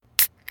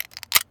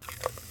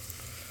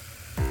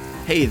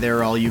Hey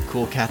there, all you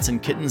cool cats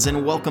and kittens,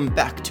 and welcome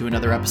back to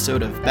another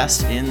episode of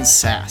Best in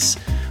SaaS,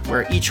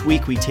 where each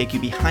week we take you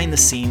behind the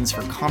scenes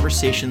for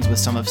conversations with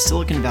some of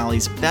Silicon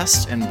Valley's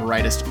best and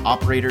brightest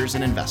operators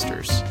and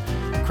investors.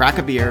 Crack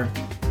a beer,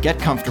 get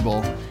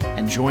comfortable,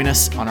 and join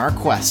us on our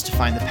quest to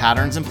find the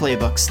patterns and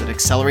playbooks that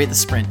accelerate the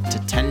sprint to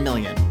 10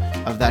 million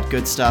of that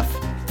good stuff,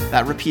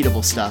 that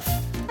repeatable stuff,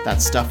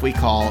 that stuff we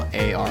call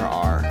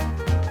ARR.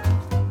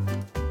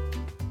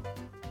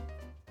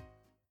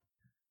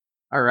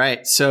 All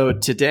right, so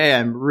today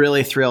I'm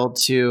really thrilled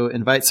to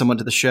invite someone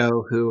to the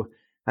show who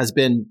has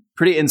been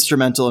pretty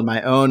instrumental in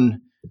my own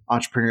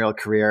entrepreneurial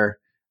career.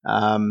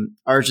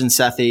 Arjun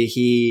Sethi,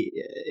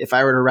 if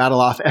I were to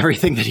rattle off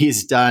everything that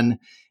he's done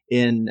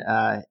in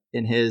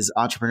his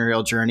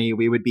entrepreneurial journey,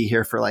 we would be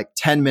here for like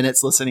 10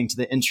 minutes listening to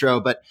the intro,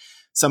 but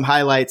some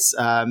highlights: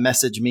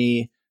 Message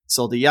Me,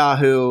 sold to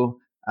Yahoo,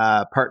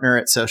 partner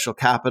at Social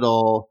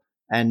Capital,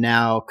 and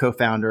now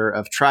co-founder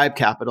of Tribe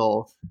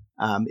Capital.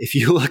 If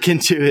you look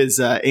into his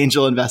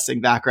angel investing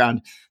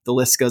background, the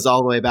list goes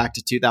all the way back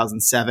to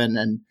 2007,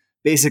 and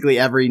basically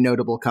every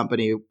notable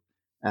company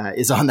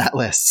is on that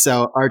list.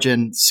 So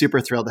Arjun, super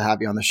thrilled to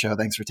have you on the show.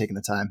 Thanks for taking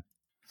the time.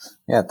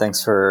 Yeah,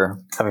 thanks for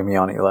having me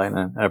on, Eli,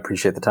 and I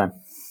appreciate the time.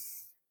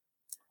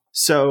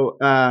 So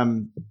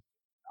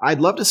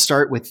I'd love to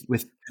start with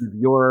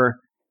your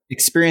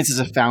experience as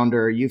a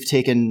founder. You've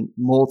taken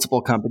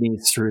multiple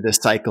companies through this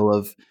cycle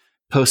of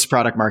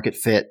post-product market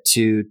fit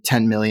to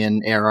 10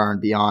 million ARR and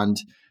beyond.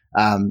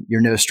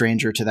 You're no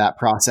stranger to that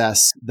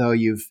process, though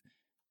you've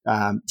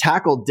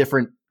tackled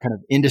different kind of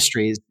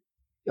industries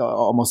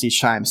almost each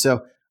time.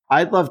 So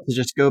I'd love to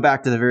just go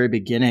back to the very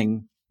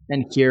beginning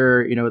and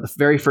hear, the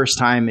very first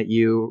time that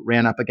you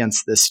ran up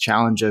against this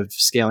challenge of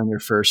scaling your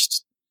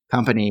first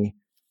company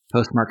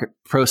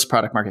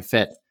post-product market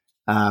fit,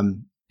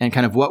 and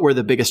kind of what were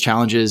the biggest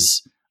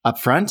challenges up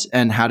front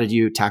and how did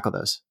you tackle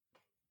those?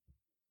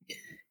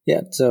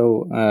 Yeah,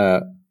 so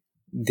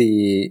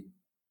the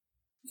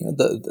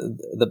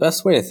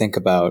best way to think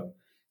about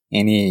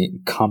any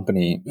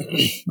company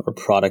or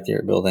product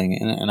you're building,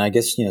 and I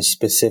guess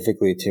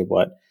specifically to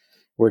what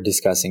we're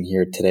discussing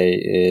here today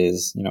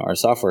is our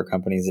software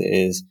companies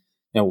is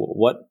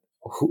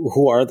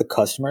who are the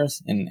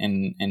customers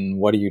and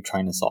what are you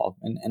trying to solve?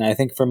 And I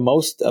think for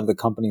most of the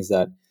companies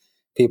that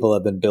people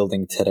have been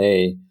building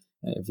today,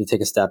 if you take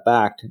a step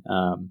back,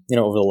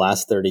 over the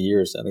last 30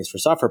 years, at least for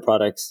software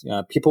products,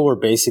 people were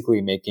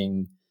basically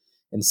making,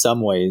 in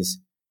some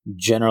ways,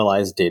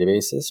 generalized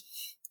databases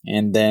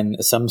and then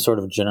some sort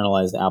of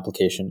generalized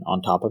application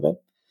on top of it.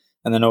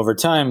 And then over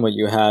time, what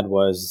you had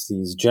was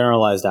these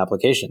generalized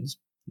applications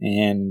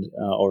and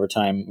over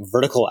time,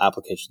 vertical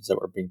applications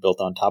that were being built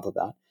on top of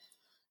that.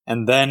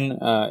 And then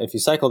if you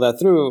cycle that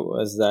through,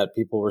 was that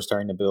people were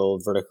starting to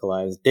build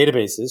verticalized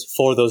databases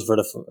for those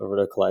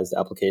verticalized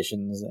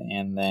applications,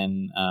 and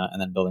then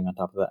building on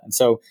top of that. And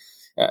so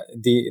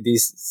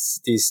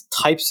these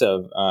types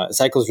of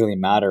cycles really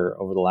matter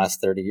over the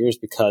last 30 years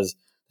because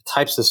the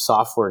types of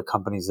software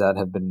companies that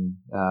have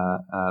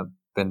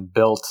been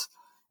built,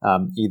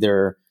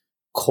 either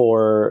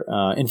core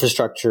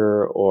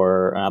infrastructure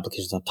or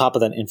applications on top of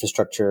that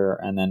infrastructure,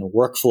 and then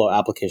workflow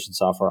application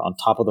software on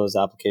top of those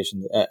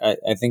applications,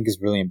 I think is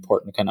really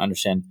important to kind of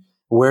understand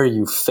where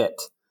you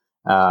fit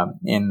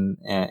in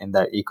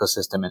that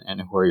ecosystem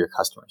and who are your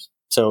customers.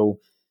 So,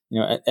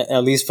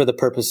 at least for the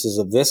purposes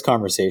of this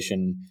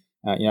conversation,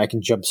 I can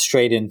jump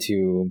straight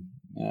into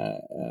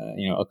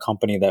a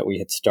company that we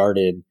had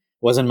started. It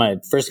wasn't my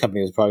first company;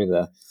 it was probably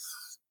the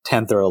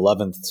 10th or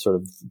 11th sort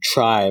of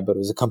try, but it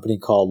was a company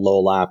called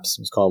Lowell Apps.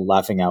 It was called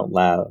Laughing Out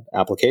Loud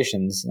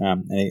Applications.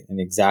 And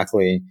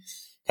exactly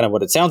kind of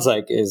what it sounds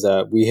like is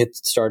we had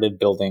started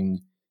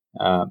building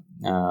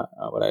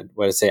what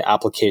I'd say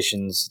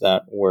applications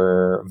that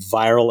were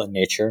viral in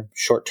nature,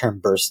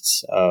 short-term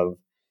bursts of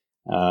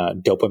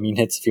dopamine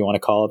hits, if you want to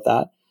call it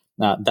that,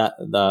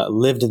 that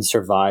lived and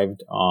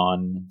survived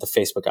on the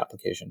Facebook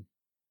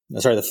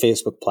the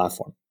Facebook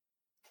platform.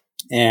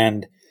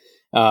 And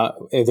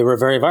they were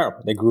very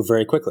viral. They grew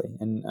very quickly,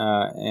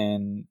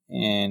 and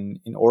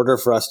in order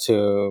for us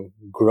to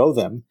grow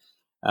them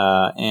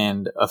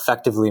and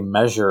effectively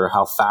measure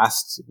how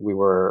fast we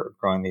were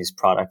growing these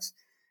products,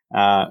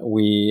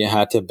 we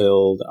had to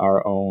build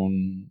our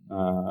own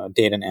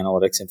data and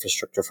analytics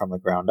infrastructure from the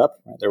ground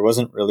up. Right? There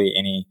wasn't really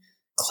any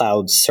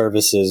cloud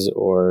services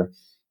or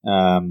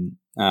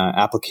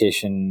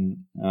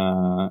application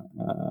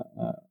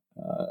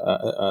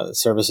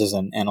services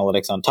and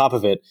analytics on top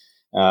of it.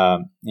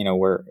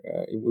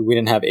 We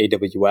didn't have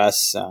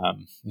AWS.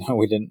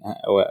 We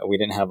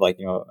didn't have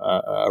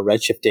a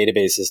Redshift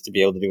databases to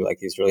be able to do like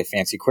these really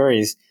fancy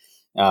queries.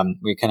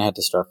 We kind of had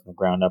to start from the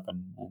ground up.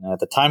 And at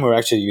the time, we were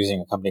actually using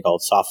a company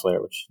called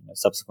SoftLayer, which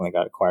subsequently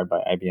got acquired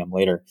by IBM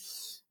later.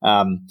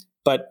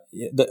 But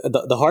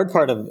the hard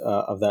part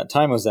of that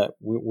time was that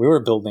we were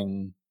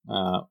building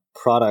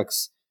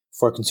products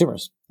for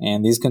consumers,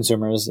 and these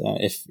consumers,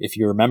 if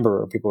you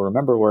remember or people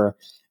remember, were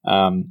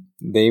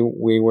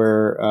we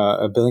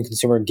were building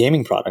consumer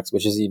gaming products,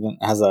 which is even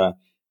has a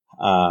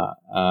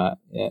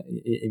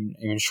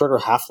even shorter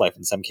half-life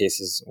in some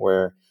cases,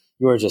 where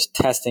you are just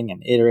testing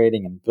and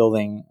iterating and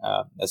building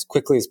as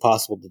quickly as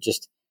possible to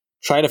just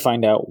try to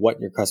find out what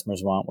your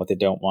customers want, what they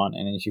don't want.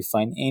 And if you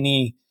find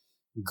any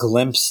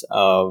glimpse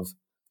of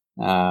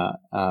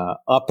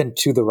up and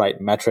to the right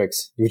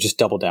metrics, you would just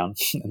double down.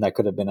 And that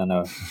could have been on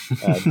a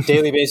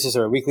daily basis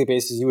or a weekly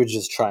basis. You would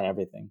just try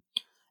everything.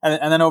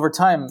 And then over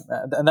time,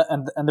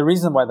 and the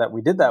reason why that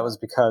we did that was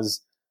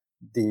because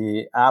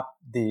the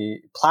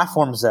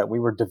platforms that we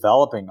were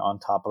developing on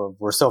top of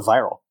were so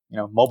viral.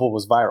 Mobile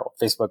was viral,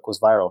 Facebook was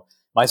viral,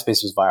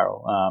 MySpace was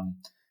viral,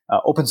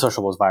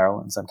 OpenSocial was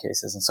viral in some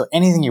cases, and so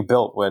anything you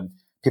built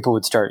people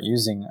would start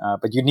using.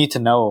 But you need to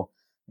know,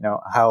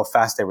 how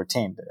fast they were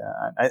tamed.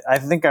 I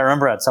think I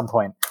remember at some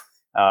point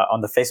on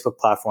the Facebook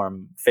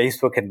platform,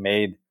 Facebook had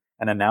made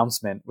an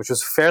announcement which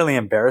was fairly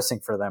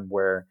embarrassing for them,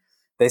 where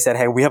they said,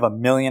 "Hey, we have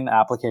 1 million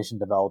application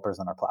developers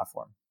on our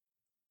platform."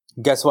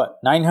 Guess what?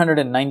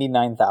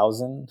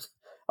 999,000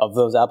 of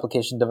those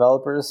application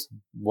developers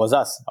was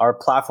us. Our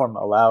platform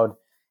allowed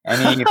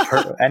any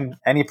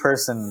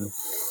person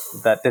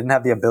that didn't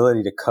have the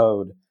ability to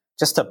code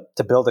just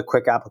to build a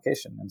quick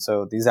application. And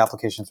so these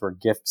applications were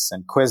gifts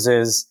and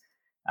quizzes.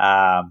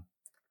 If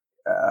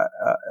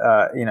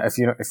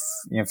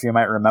you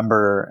might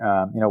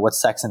remember, what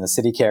Sex and the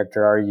City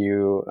character are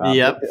you?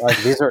 Yep.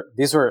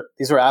 These were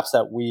apps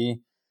that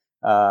we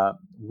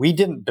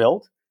didn't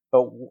build,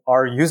 but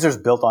our users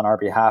built on our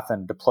behalf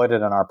and deployed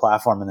it on our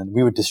platform, and then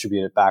we would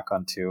distribute it back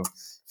onto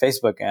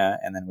Facebook,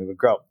 and then we would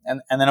grow.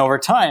 And then over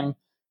time,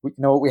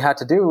 what we had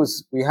to do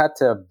was we had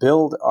to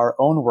build our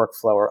own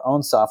workflow, our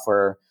own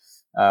software,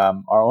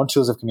 our own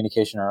tools of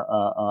communication, our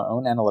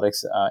own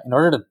analytics, in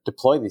order to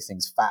deploy these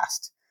things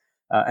fast.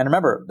 And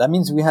remember, that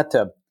means we had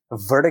to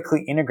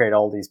vertically integrate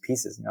all these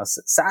pieces.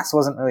 SaaS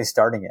wasn't really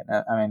starting it.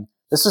 I mean,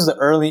 this was the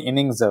early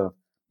innings of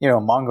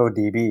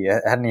MongoDB.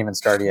 It hadn't even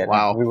started yet.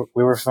 Wow.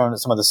 We were some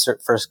of the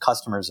first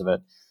customers of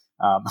it,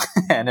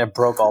 and it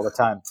broke all the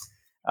time.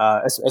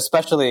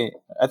 Especially,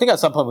 I think at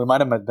some point we might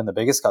have been the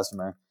biggest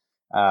customer,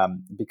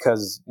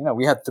 because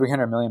we had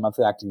 300 million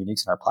monthly active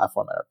uniques in our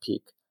platform at our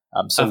peak.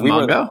 So we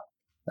Mongo?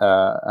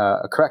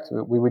 Correct.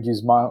 We were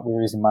using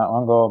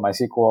Mongo,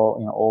 MySQL,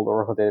 old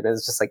Oracle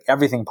database, just like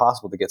everything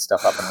possible to get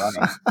stuff up and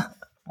running.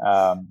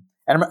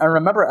 And I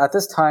remember at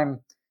this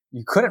time,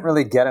 you couldn't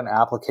really get an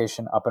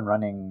application up and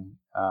running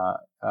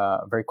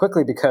very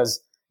quickly,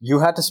 because you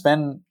had to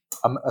spend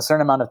a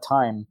certain amount of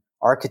time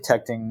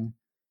architecting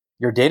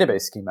your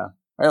database schema,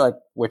 right?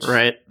 Which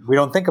we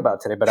don't think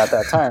about today, but at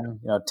that time,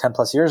 10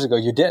 plus years ago,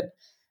 you did.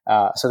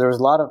 So there was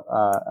a lot of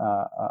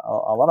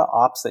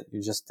ops that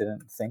you just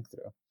didn't think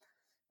through.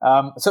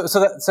 So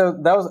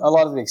that was a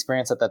lot of the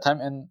experience at that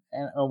time. And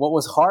what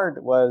was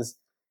hard was,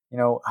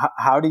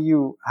 how do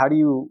you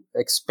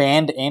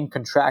expand and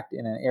contract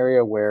in an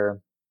area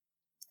where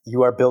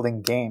you are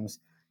building games?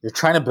 You're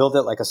trying to build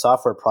it like a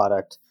software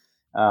product,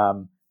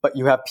 but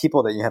you have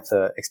people that you have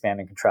to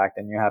expand and contract,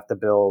 and you have to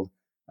build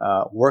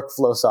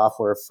workflow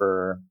software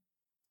for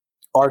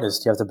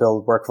artists. You have to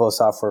build workflow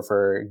software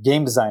for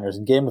game designers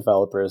and game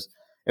developers.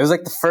 It was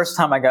like the first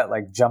time I got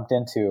jumped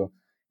into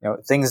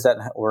things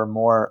that were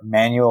more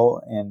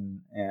manual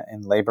in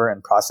labor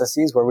and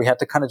processes, where we had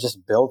to kind of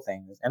just build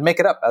things and make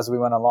it up as we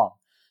went along.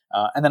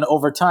 And then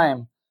over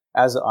time,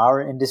 as our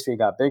industry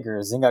got bigger,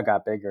 Zynga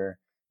got bigger,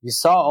 you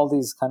saw all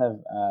these kind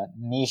of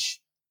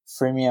niche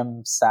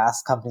freemium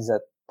SaaS companies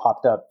that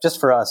popped up just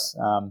for us.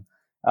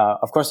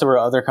 Of course, there were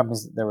other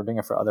companies that were doing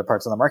it for other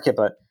parts of the market,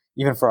 but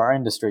even for our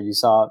industry, you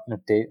saw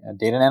data and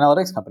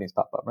analytics companies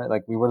pop up, right?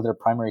 Like we were their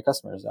primary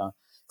customers.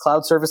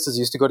 Cloud services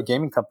used to go to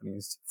gaming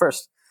companies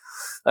first.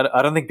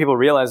 I don't think people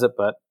realize it,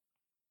 but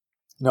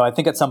I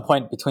think at some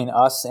point between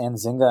us and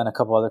Zynga and a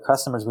couple other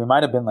customers, we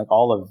might have been like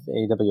all of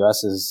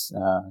AWS's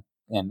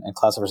and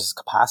cloud services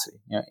capacity,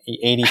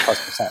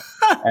 80+%.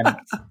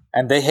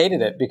 and they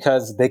hated it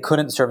because they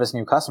couldn't service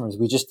new customers.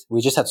 We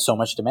just had so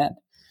much demand.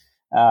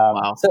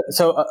 Wow.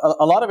 So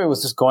a lot of it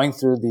was just going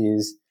through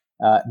these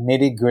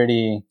nitty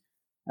gritty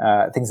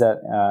things that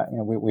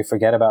we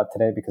forget about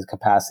today, because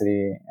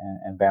capacity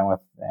and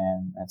bandwidth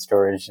and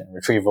storage and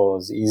retrieval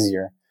is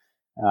easier.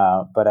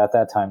 But at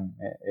that time,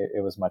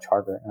 it was much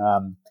harder.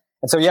 And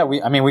so, yeah,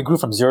 we grew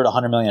from 0 to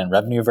 100 million in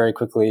revenue very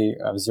quickly,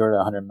 0 to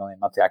 100 million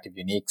monthly active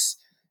uniques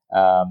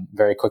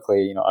very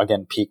quickly.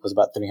 Again, peak was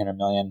about 300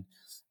 million.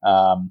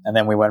 And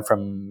then we went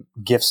from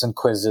gifts and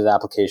quizzes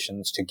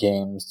applications to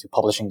games, to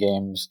publishing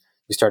games.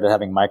 We started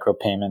having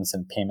micropayments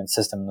and payment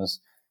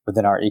systems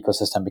within our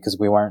ecosystem, because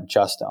we weren't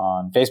just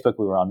on Facebook,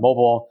 we were on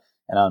mobile,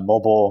 and on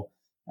mobile,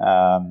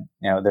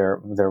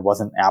 there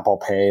wasn't Apple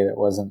Pay. There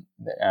wasn't,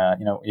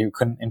 you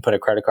couldn't input a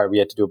credit card. We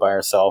had to do it by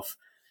ourselves.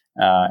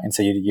 And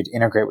so you'd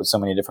integrate with so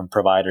many different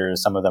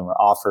providers. Some of them were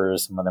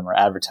offers, some of them were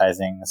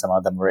advertising, some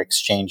of them were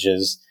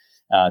exchanges,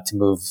 to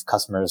move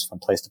customers from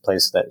place to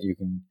place, so that you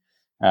can,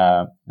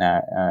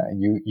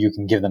 you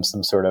can give them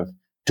some sort of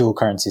dual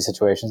currency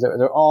situations. There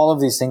are all of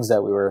these things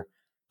that we were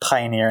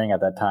pioneering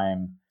at that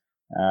time,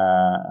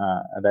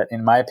 that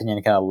in my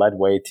opinion kind of led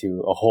way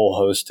to a whole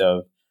host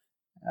of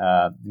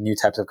new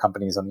types of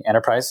companies on the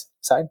enterprise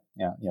side,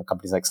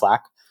 companies like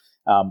Slack,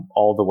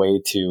 all the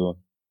way to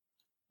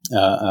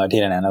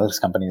data and analytics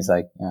companies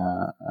like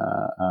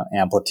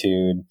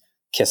Amplitude,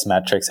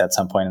 Kissmetrics at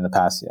some point in the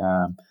past,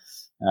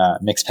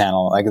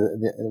 Mixpanel. Like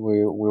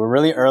we were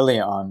really early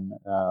on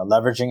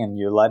leveraging and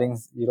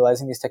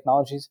utilizing these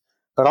technologies,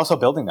 but also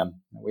building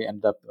them. We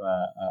ended up,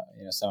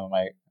 some of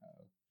my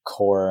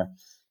core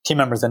team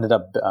members ended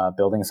up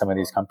building some of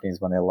these companies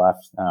when they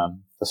left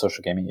the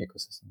social gaming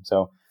ecosystem.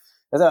 So,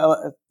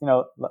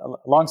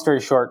 long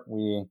story short,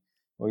 we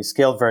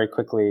scaled very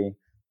quickly,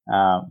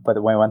 but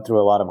we went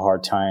through a lot of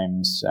hard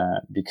times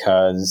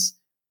because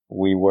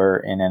we were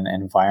in an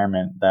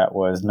environment that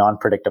was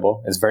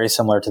non-predictable. It's very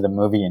similar to the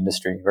movie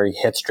industry, very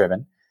hits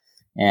driven.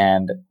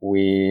 And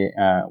we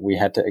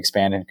had to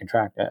expand and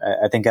contract.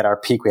 I think at our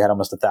peak, we had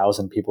almost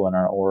 1,000 people in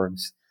our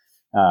orgs,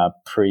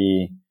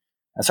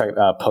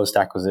 post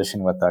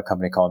acquisition with a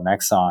company called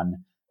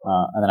Nexon.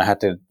 And then I had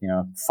to,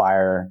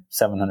 fire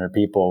 700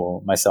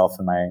 people, myself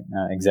and my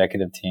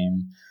executive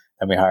team.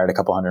 Then we hired a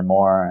couple hundred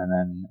more, and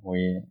then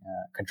we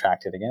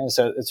contracted again.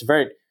 So it's a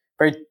very,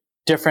 very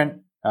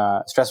different,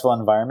 stressful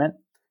environment.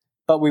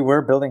 But we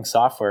were building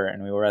software,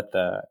 and we were at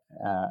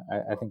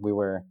I think we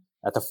were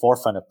at the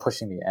forefront of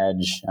pushing the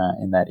edge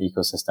in that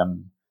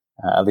ecosystem,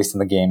 at least in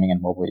the gaming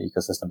and mobile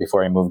ecosystem,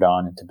 before we moved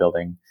on into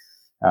building,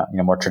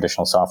 more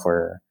traditional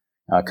software,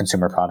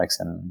 consumer products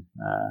and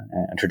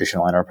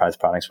traditional enterprise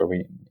products, where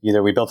we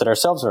built it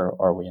ourselves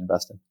or we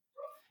invested.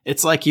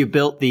 It's like you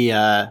built the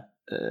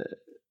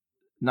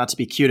not to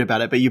be cute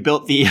about it, but you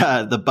built the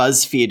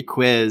BuzzFeed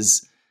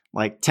quiz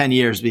like 10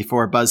 years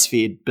before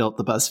BuzzFeed built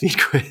the BuzzFeed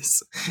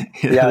quiz.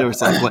 Yeah. There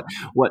was like,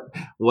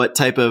 what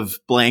type of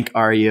blank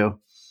are you?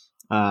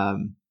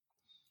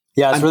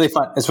 It's really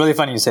fun. It's really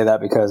funny you say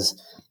that,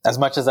 because as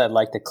much as I'd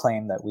like to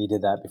claim that we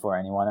did that before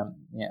anyone,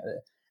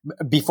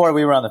 before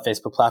we were on the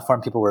Facebook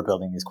platform, people were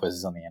building these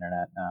quizzes on the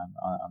internet,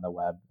 on the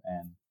web,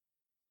 and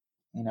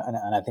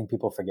and I think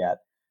people forget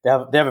they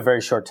have a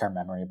very short term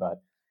memory,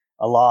 but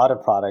a lot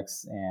of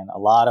products and a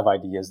lot of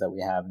ideas that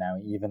we have now,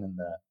 even in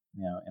the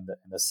in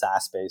the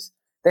SaaS space,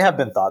 they have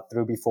been thought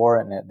through before,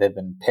 and they've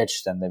been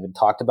pitched and they've been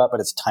talked about,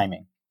 but it's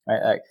timing,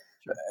 right?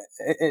 Sure.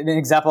 An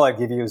example I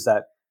give you is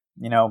that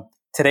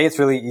today it's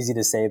really easy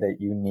to say that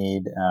you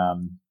need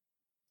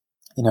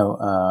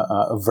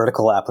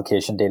vertical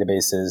application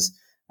databases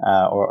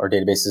or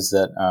databases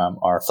that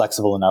are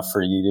flexible enough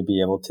for you to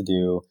be able to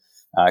do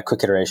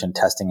quick iteration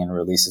testing and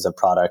releases of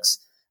products.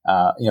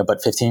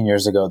 But 15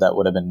 years ago, that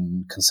would have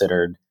been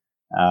considered,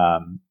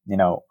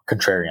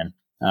 contrarian,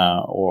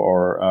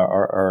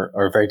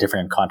 or very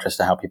different in contrast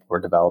to how people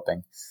were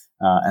developing.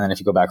 And then if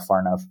you go back far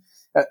enough,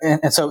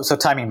 and so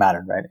timing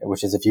mattered, right?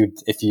 Which is if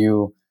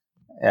you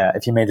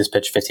made this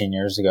pitch 15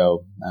 years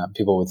ago,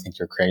 people would think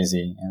you're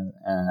crazy,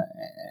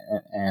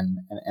 and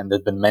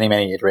there's been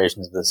many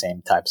iterations of the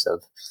same types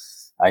of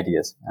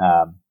ideas.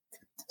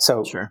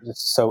 Sure.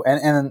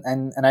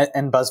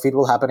 And BuzzFeed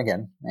will happen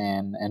again,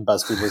 and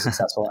BuzzFeed was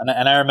successful.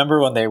 And I remember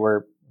when they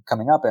were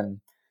coming up, and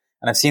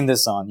I've seen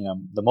this on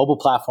the mobile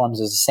platforms.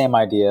 There's the same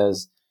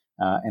ideas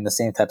and the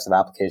same types of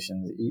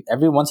applications.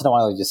 Every once in a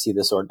while, you just see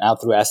this, or now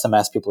through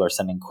SMS, people are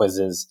sending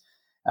quizzes.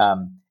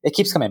 It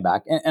keeps coming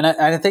back, and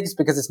I think it's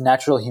because it's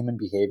natural human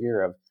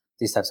behavior of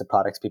these types of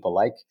products people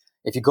like.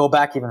 If you go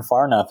back even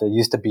far enough, it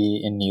used to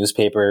be in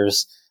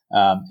newspapers.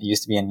 It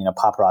used to be in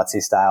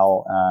paparazzi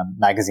style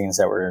magazines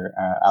that were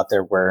out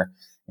there, where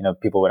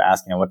people would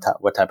ask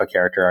what type of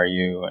character are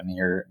you, and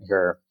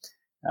your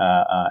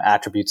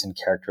attributes and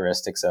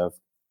characteristics of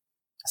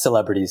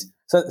celebrities.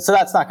 So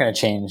that's not going to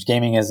change.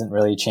 Gaming isn't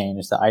really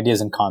changed. The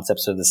ideas and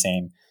concepts are the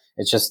same.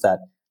 It's just that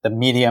the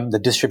medium, the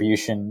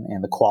distribution,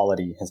 and the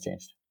quality has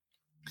changed.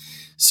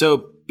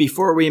 So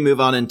before we move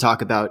on and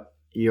talk about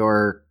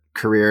your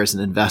career as an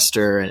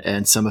investor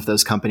and some of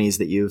those companies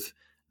that you've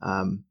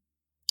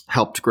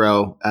helped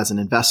grow as an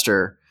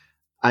investor,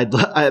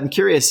 I'm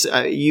curious.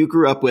 You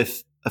grew up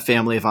with a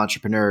family of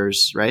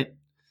entrepreneurs, right?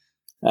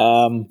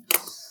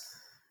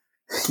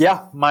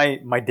 Yeah,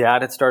 my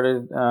dad had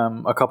started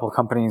a couple of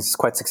companies,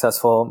 quite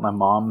successful. My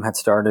mom had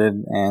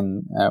started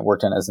and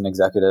worked in as an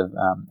executive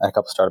at a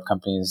couple of startup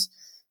companies,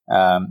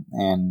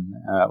 and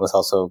was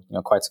also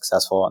quite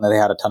successful. And then they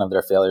had a ton of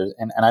their failures,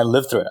 and I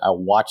lived through it. I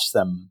watched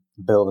them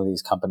build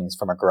these companies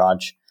from a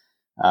garage,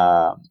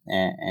 and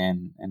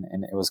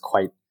it was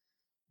quite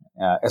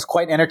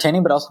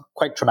entertaining, but also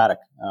quite traumatic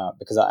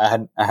because I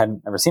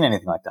hadn't ever seen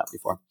anything like that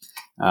before.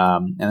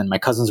 And then my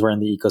cousins were in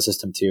the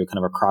ecosystem too, kind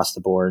of across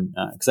the board.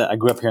 Because I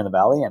grew up here in the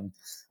Valley, and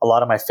a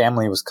lot of my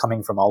family was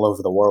coming from all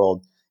over the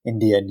world: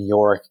 India, New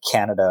York,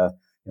 Canada,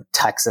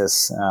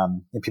 Texas.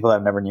 People that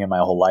I've never knew in my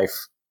whole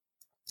life,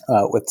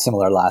 with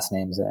similar last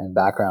names and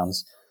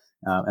backgrounds.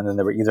 And then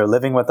they were either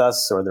living with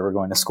us or they were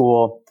going to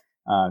school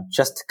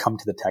just to come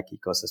to the tech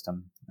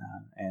ecosystem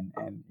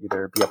and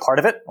either be a part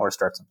of it or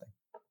start something.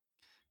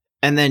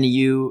 And then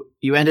you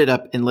ended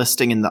up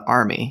enlisting in the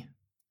Army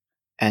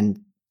and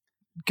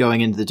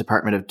going into the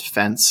Department of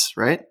Defense,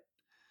 right?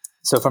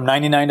 So from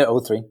 99 to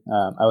 '03,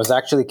 I was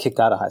actually kicked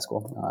out of high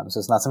school. So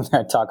it's not something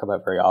I talk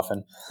about very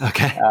often.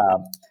 Okay.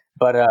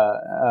 But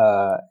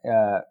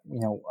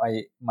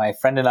my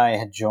friend and I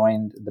had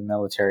joined the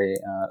military,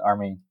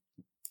 Army,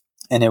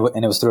 and it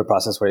was through a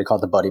process where you call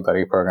it the Buddy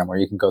Buddy program, where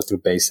you can go through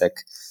basic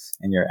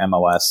in your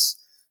MOS,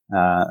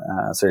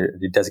 so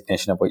your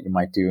designation of what you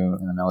might do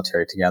in the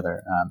military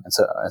together. And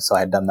so I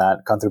had done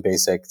that, gone through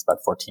basic. It's about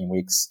 14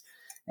 weeks,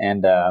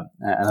 and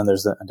then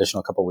there's an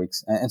additional couple of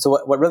weeks. And so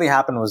what really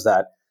happened was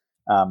that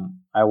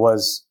I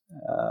was,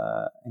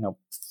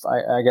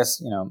 I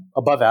guess,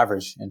 above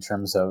average in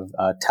terms of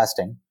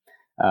testing.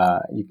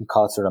 You can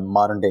call it sort of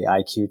modern day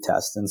IQ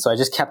test. And so I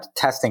just kept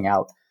testing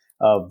out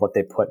of what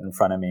they put in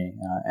front of me,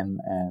 and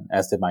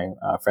as did my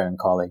friend and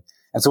colleague.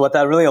 And so what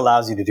that really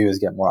allows you to do is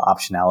get more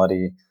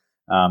optionality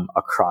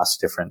across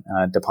different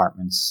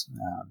departments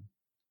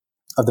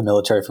of the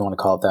military, if you want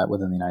to call it that,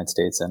 within the United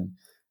States. And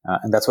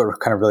that's what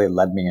kind of really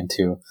led me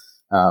into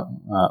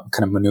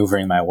kind of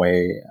maneuvering my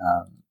way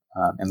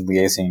and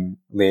liaising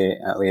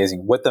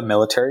with the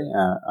military,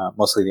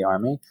 mostly the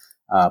Army,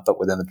 but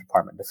within the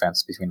Department of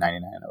Defense between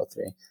 99 and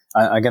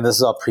 '03. Again, this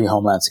is all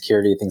pre-Homeland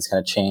Security. Things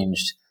kind of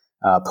changed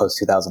post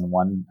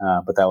 2001,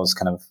 but that was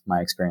kind of my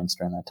experience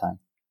during that time.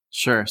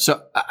 Sure.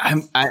 So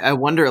I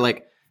wonder,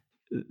 like,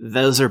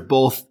 those are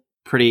both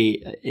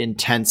pretty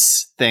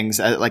intense things.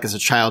 Like, as a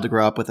child, to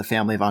grow up with a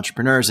family of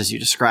entrepreneurs, as you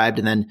described,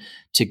 and then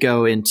to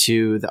go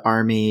into the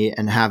Army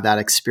and have that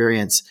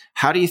experience.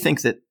 How do you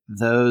think that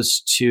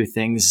those two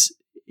things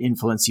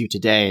influence you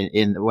today,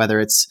 in whether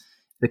it's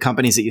the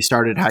companies that you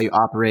started, how you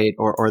operate,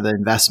 or the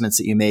investments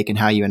that you make and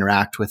how you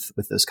interact with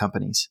those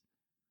companies?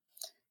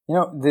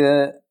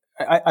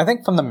 I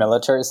think from the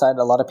military side,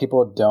 a lot of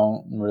people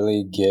don't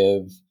really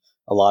give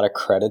a lot of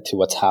credit to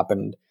what's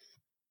happened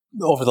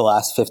over the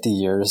last 50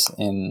 years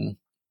in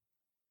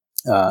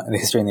the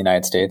history in the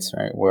United States,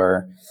 right?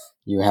 Where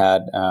you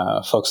had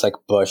folks like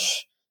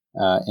Bush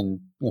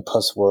in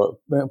post-world,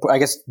 I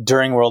guess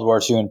during World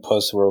War II and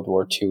post-World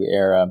War II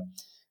era,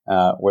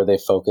 where they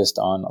focused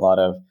on a lot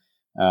of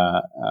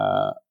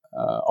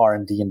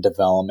R&D and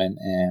development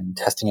and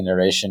testing and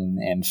iteration,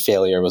 and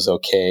failure was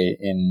okay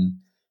in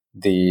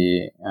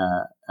the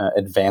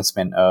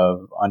advancement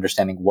of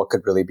understanding what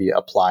could really be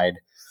applied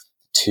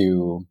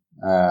to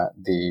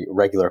the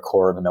regular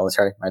core of the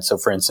military, right? So,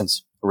 for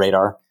instance,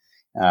 radar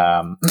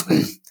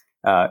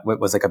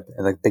was like a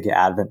big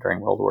advent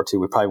during World War II.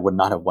 We probably would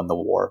not have won the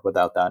war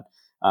without that.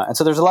 And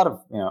so there's a lot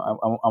of,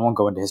 I won't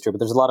go into history, but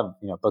there's a lot of,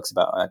 books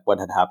about what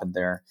had happened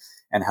there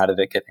and how did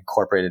it get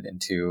incorporated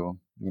into,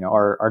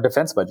 our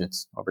defense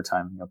budgets over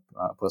time,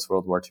 post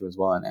World War II as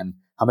well, and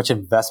how much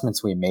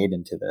investments we made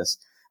into this,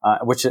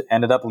 which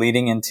ended up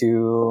leading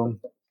into,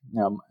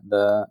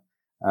 the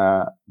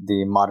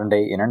modern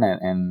day internet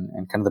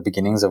and kind of the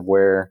beginnings of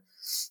where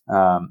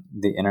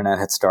the internet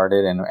had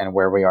started and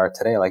where we are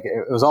today. Like,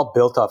 it was all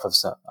built off of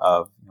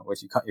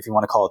if you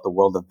want to call it the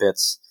world of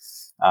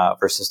bits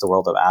versus the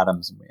world of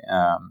atoms,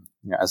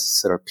 as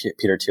sort of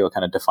Peter Thiel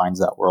kind of defines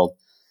that world.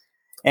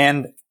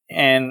 And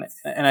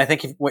I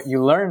think what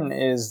you learn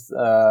is,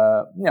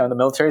 the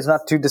military is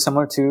not too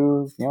dissimilar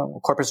to,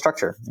 corporate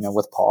structure,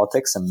 with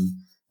politics and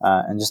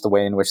just the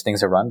way in which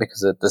things are run,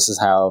 because this is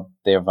how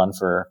they have run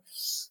for,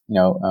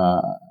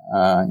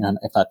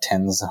 if not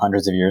tens,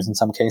 hundreds of years in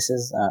some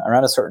cases,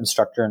 around a certain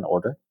structure and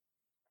order.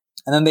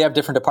 And then they have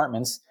different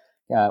departments.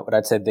 What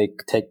I'd say, they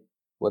take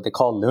what they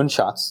call loon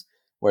shots,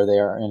 where they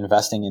are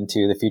investing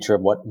into the future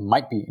of what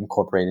might be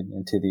incorporated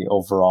into the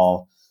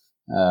overall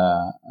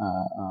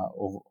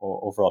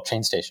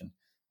train station.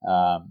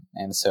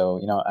 And so,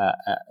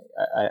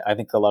 I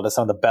think some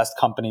of the best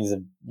companies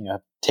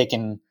have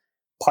taken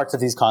parts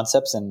of these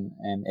concepts and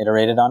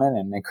iterated on it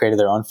and created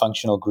their own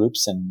functional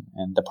groups and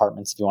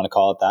departments, if you want to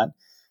call it that.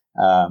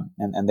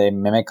 And they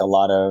mimic a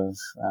lot of,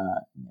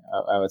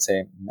 I would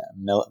say,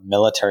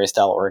 military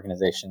style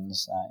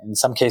organizations. In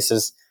some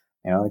cases,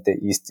 like the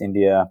East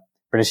India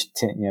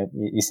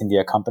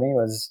Company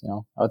was,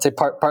 I would say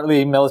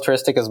partly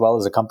militaristic as well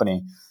as a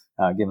company,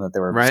 given that they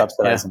were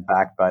subsidized and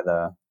backed by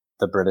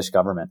the British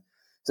government.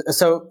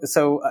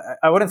 So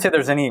I wouldn't say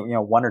there's any,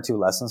 one or two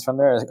lessons from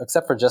there,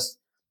 except for just,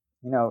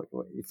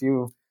 if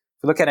you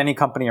look at any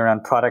company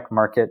around product,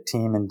 market,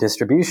 team, and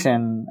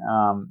distribution,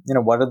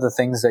 what are the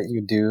things that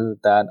you do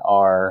that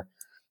are,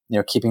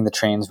 keeping the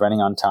trains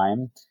running on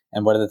time?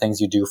 And what are the things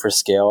you do for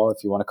scale,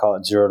 if you want to call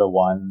it 0 to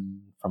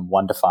 1, from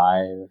 1 to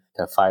 5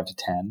 to 5 to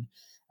 10,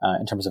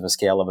 in terms of a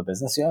scale of a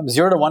business?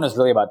 0 to 1 is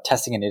really about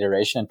testing and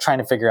iteration and trying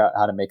to figure out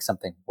how to make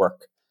something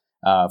work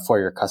for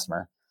your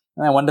customer.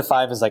 And then 1 to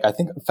 5 is like, I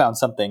think I found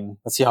something.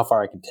 Let's see how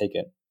far I can take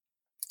it.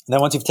 And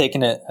then once you've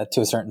taken it to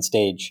a certain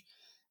stage,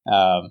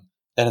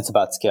 then it's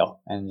about scale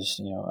and just,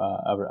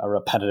 a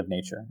repetitive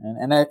nature.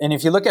 And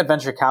if you look at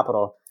venture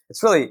capital,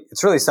 it's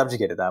really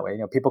subjugated that way.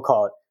 People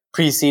call it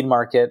pre-seed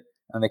market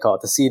and they call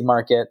it the seed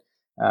market.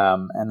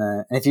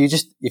 And if you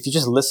just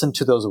listen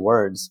to those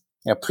words,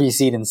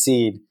 pre-seed and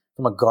seed,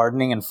 from a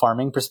gardening and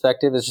farming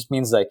perspective, it just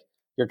means like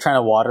you're trying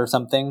to water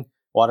something.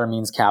 Water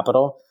means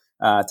capital.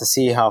 to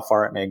see how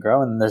far it may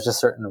grow. And there's just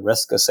certain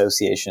risk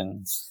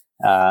associations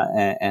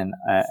and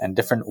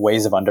different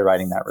ways of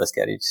underwriting that risk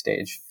at each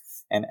stage.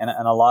 And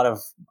a lot of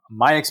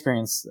my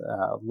experience,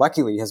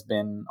 luckily, has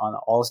been on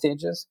all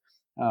stages,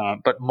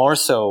 but more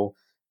so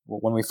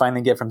when we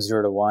finally get from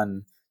 0 to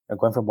 1.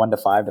 Going from 1 to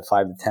 5 to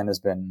 5 to 10 has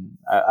been,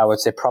 I would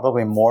say,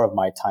 probably more of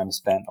my time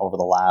spent over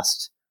the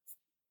last,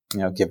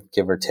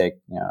 give or take,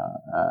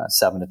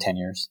 7 to 10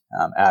 years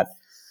at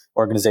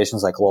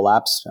organizations like Lowell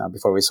Apps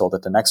before we sold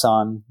it to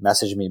Nexon,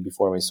 MessageMe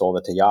before we sold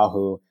it to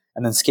Yahoo,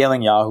 and then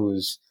scaling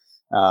Yahoo's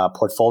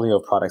portfolio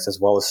of products as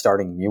well as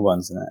starting new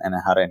ones and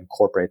how to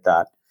incorporate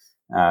that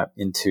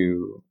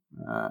into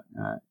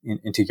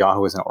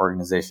Yahoo as an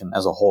organization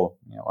as a whole.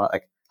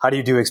 Like how do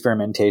you do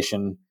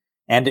experimentation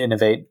and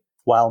innovate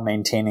while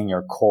maintaining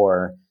your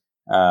core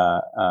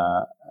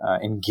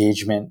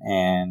engagement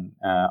and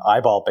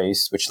eyeball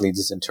base, which leads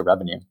us into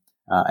revenue.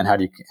 And how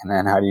do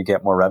you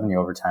get more revenue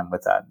over time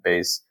with that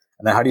base?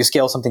 And then how do you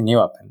scale something new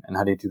up? And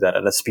how do you do that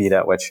at a speed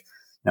at which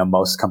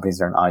most companies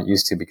are not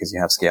used to because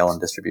you have scale and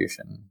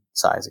distribution,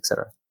 size, et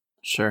cetera.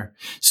 Sure.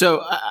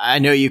 So I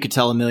know you could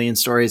tell a million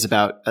stories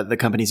about the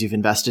companies you've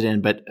invested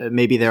in, but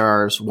maybe there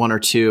are one or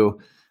two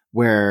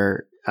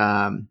where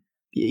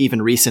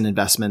even recent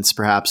investments,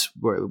 perhaps,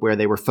 where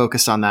they were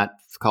focused on that,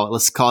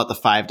 let's call it the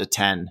 5 to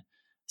 10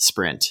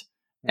 sprint.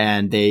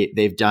 And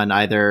they've done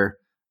either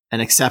an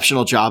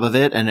exceptional job of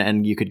it,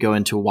 and you could go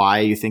into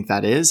why you think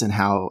that is and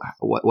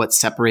what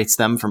separates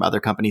them from other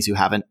companies who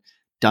haven't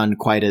done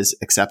quite as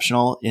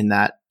exceptional in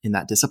that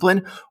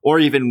discipline, or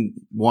even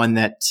one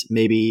that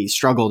maybe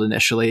struggled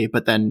initially,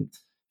 but then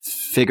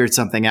figured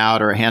something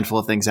out or a handful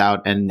of things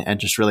out and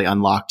just really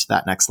unlocked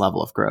that next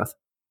level of growth.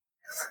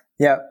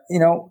 Yeah.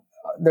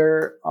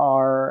 There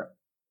are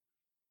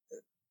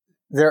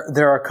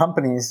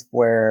companies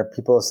where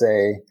people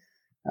say,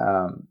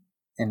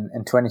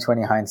 in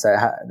 2020 hindsight,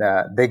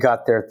 that they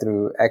got there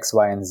through X,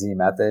 Y, and Z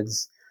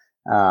methods,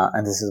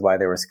 and this is why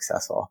they were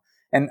successful.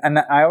 And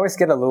I always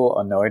get a little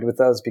annoyed with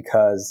those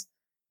because,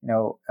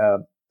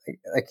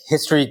 like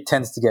history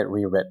tends to get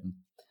rewritten.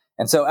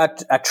 And so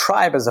at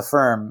Tribe as a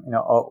firm,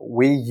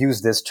 we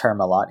use this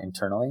term a lot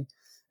internally,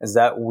 is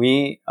that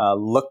we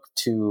look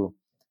to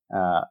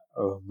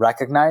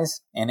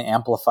recognize and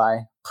amplify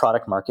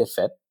product market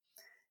fit.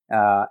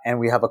 And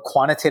we have a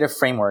quantitative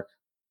framework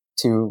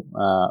to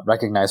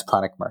recognize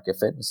product market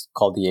fit. It's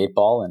called the 8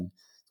 ball and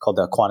called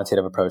the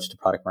quantitative approach to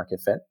product market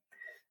fit.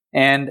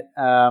 And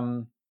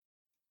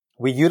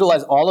we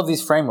utilize all of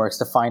these frameworks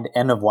to find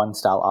N of 1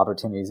 style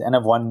opportunities. N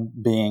of 1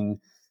 being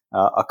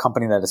a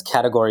company that is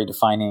category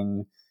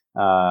defining,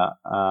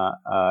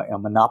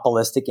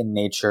 monopolistic in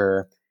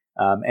nature,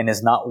 and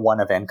is not one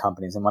of N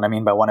companies. And what I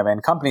mean by one of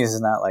N companies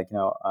is not like,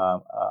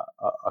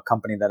 a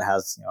company that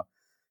has,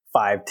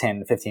 5,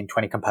 10, 15,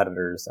 20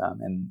 competitors.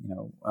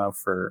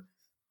 For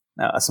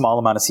a small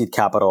amount of seed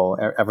capital,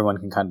 everyone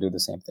can kind of do the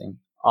same thing,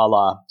 a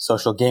la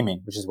social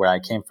gaming, which is where I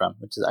came from,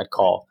 which is I'd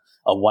call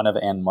a one of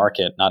N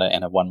market, not an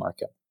N of 1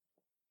 market,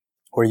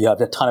 where you have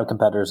a ton of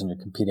competitors and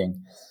you're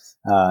competing,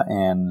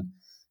 and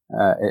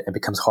it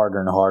becomes harder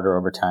and harder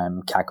over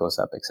time. CAC goes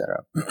up, et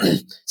cetera.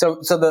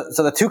 So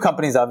the two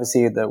companies,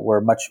 obviously, that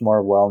we're much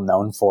more well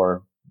known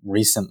for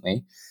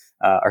recently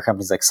are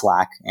companies like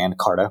Slack and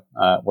Carta,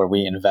 where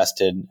we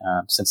invested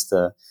since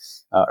the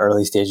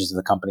early stages of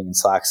the company. In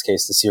Slack's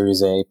case, the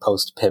Series A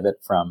post pivot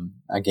from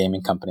a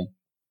gaming company,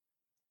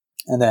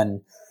 and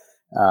then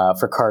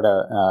for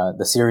Carta,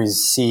 the Series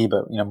C,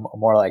 but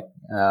more like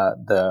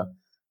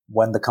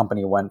when the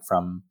company went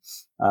from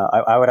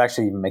I would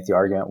actually even make the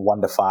argument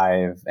 1 to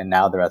 5, and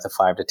now they're at the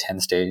 5 to 10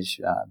 stage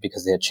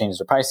because they had changed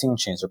their pricing,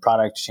 changed their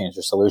product, changed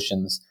their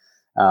solutions,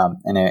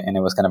 and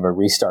it was kind of a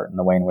restart in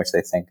the way in which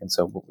they think. And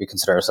so we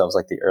consider ourselves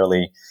like the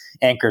early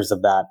anchors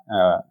of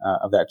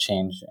that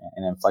change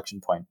and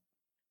inflection point.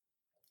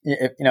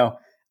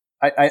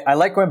 I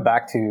like going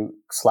back to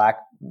Slack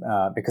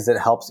because it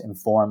helps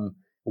inform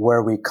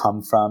where we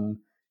come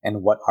from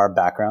and what our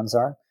backgrounds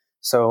are.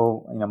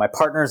 So, my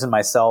partners and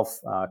myself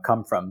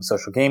come from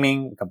social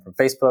gaming, we come from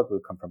Facebook, we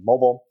come from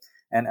mobile.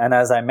 And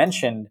as I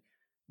mentioned,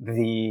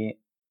 the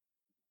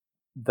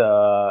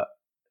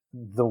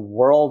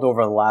world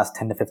over the last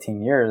 10 to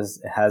 15 years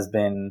has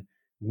been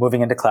moving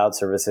into cloud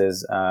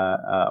services,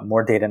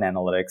 more data and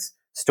analytics.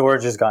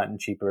 Storage has gotten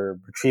cheaper.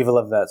 Retrieval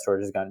of that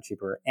storage has gotten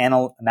cheaper.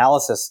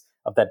 Analysis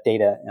of that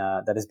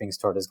data that is being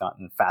stored has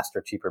gotten faster,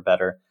 cheaper,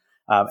 better.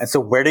 And so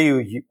where do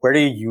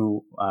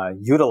you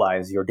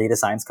utilize your data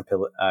science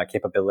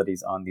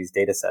capabilities on these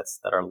data sets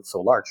that are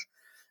so large?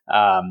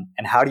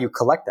 And how do you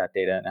collect that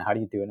data, and how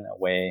do you do it in a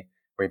way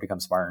where you become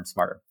smarter and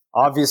smarter?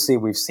 Obviously,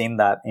 we've seen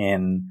that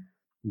in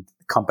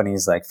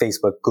companies like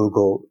Facebook,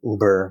 Google,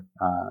 Uber,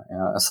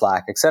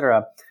 Slack, et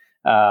cetera,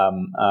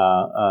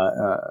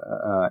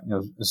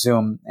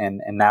 Zoom,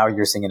 and now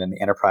you're seeing it in the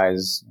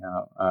enterprise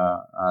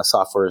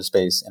software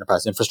space,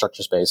 enterprise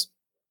infrastructure space,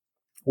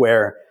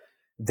 where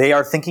they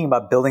are thinking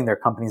about building their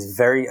companies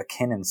very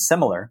akin and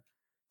similar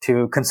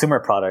to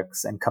consumer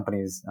products and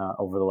companies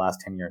over the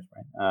last 10 years,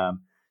 right?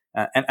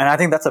 And I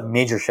think that's a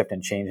major shift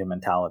in change in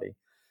mentality.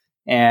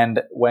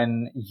 And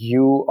when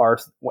you are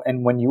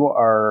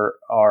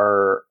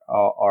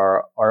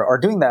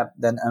doing that,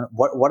 then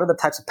what are the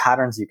types of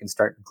patterns you can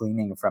start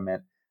gleaning from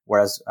it,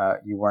 whereas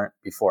you weren't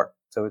before?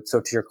 So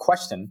to your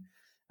question,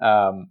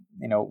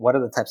 what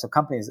are the types of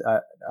companies?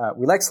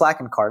 We like Slack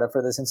and Carta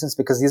for this instance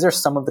because these are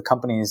some of the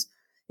companies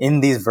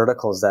in these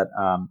verticals that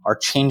are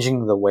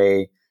changing the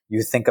way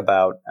you think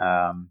about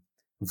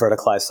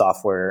verticalized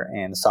software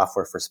and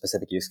software for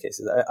specific use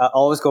cases. I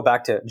always go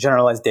back to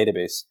generalized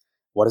database.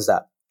 What is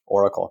that?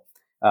 Oracle.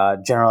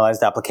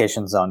 Generalized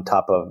applications on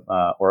top of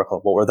Oracle.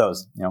 What were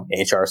those?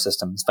 HR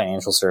systems,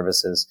 financial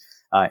services.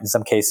 In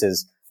some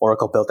cases,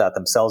 Oracle built that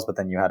themselves, but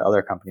then you had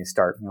other companies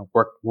start.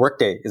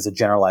 Workday is a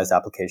generalized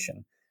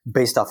application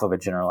based off of a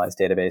generalized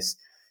database.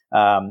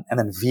 And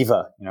then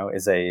Viva,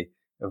 is a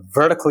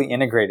vertically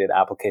integrated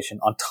application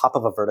on top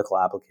of a vertical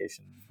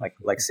application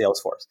like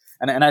Salesforce.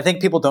 And I think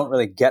people don't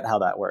really get how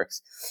that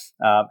works,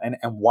 and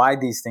why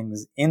these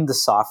things in the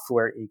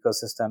software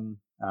ecosystem,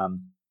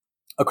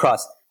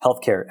 across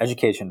healthcare,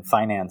 education,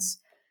 finance,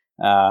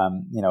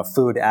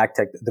 food, ag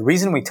tech. The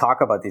reason we talk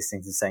about these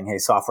things is saying, hey,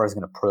 software is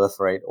going to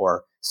proliferate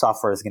or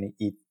software is going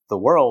to eat the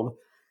world,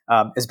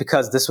 is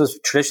because this was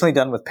traditionally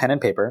done with pen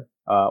and paper,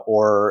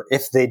 or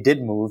if they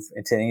did move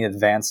into any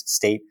advanced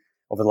state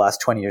over the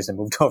last 20 years and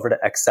moved over to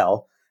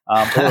Excel,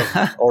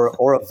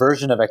 or a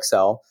version of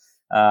Excel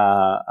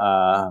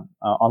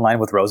online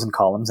with rows and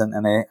columns,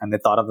 and they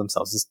thought of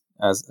themselves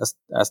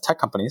as tech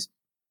companies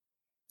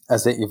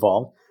as they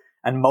evolved.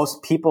 And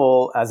most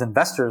people, as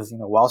investors,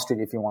 Wall Street,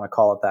 if you want to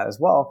call it that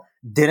as well,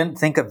 didn't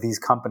think of these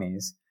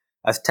companies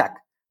as tech,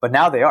 but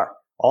now they are.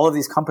 All of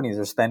these companies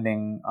are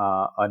spending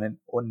an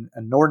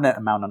inordinate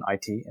amount on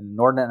IT, an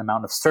inordinate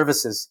amount of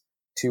services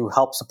to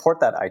help support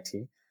that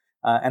IT.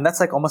 And that's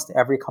like almost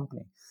every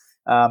company.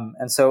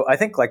 And so I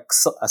think like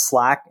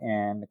Slack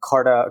and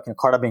Carta,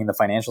 Carta being the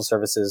financial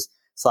services,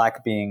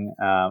 Slack being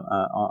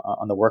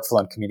on the workflow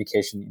and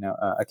communication,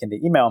 akin to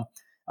email,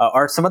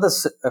 are some of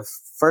the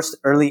first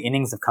early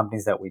innings of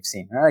companies that we've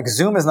seen. Right? Like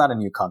Zoom is not a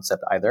new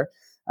concept either.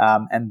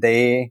 And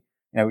they,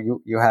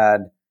 you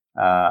had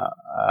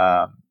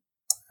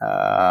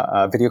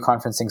video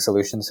conferencing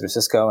solutions through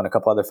Cisco and a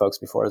couple other folks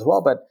before as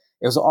well, but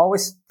it was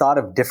always thought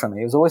of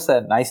differently. It was always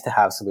that nice to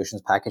have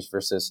solutions package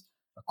versus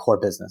a core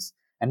business.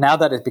 And now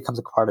that it becomes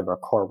a part of our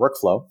core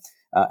workflow,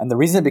 and the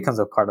reason it becomes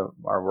a part of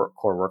our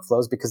core workflow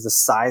is because the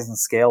size and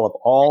scale of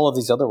all of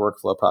these other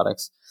workflow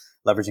products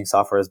leveraging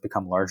software has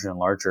become larger and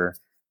larger,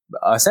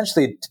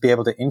 essentially to be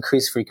able to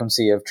increase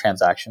frequency of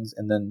transactions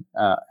and then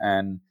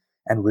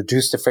and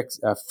reduce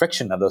the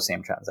friction of those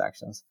same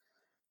transactions.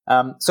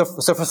 So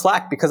for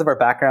Slack, because of our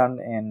background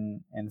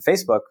in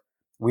Facebook,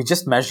 we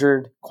just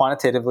measured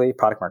quantitatively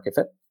product market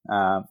fit.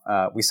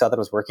 We saw that it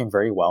was working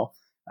very well.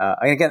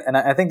 And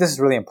I think this is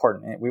really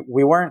important.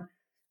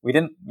 We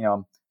didn't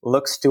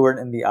look Stuart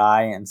in the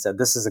eye and said,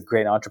 this is a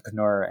great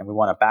entrepreneur and we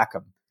want to back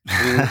him.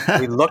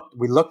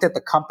 We looked at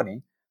the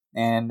company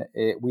and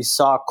we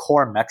saw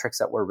core metrics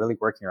that were really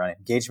working around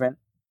engagement,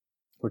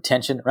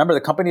 retention. Remember,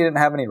 the company didn't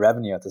have any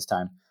revenue at this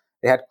time.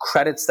 They had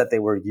credits that they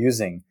were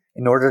using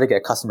in order to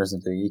get customers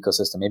into the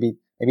ecosystem, maybe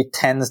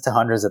tens to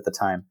hundreds at the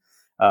time,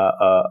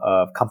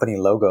 of company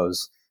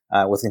logos,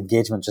 with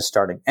engagement just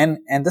starting. And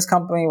this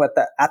company at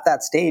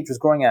that stage was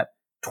growing at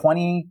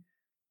 20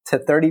 to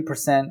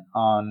 30%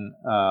 on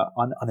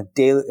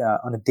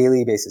a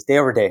daily basis, day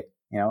over day,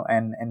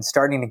 and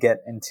starting to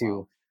get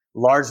into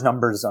large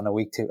numbers on a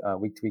week to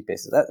week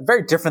basis. That's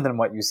very different than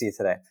what you see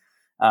today.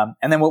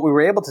 And then what we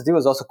were able to do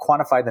is also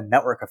quantify the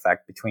network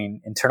effect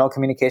between internal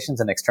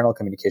communications and external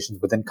communications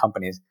within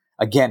companies,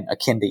 again,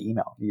 akin to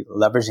email,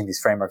 leveraging these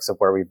frameworks of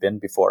where we've been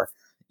before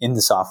in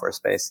the software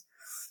space.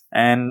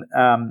 And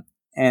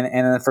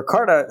then for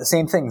Carta, the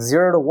same thing,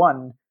 0 to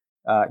 1,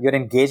 you had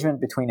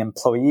engagement between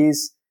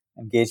employees,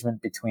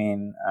 engagement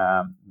between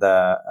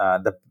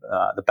the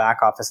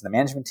back office and the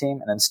management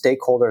team, and then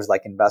stakeholders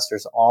like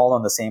investors, all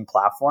on the same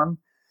platform.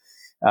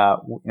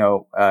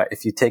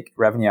 If you take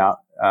revenue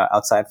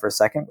outside for a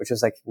second, which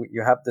is like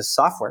you have this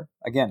software,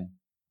 again,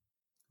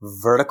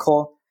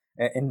 vertical,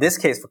 in this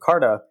case for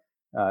Carta,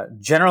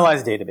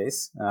 generalized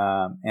database,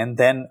 and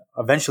then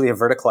eventually a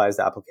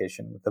verticalized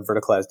application with a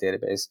verticalized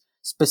database,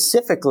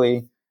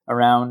 specifically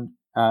around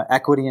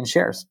equity and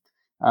shares.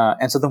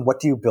 And so then what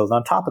do you build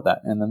on top of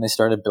that? And then they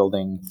started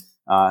building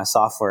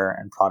software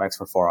and products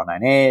for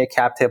 409A,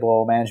 cap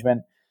table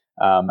management,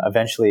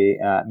 eventually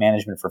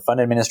management for fund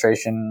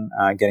administration,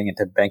 getting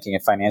into banking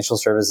and financial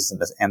services,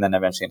 and then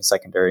eventually into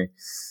secondary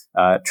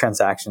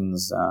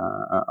transactions,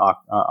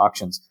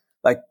 auctions.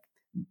 Like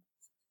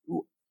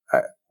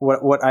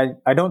what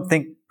I don't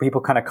think people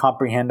kind of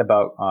comprehend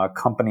about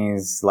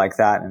companies like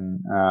that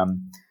and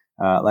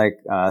like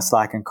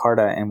Slack and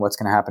Carta and what's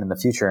going to happen in the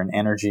future in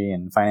energy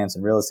and finance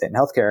and real estate and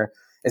healthcare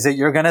is that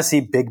you're going to see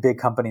big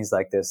companies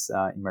like this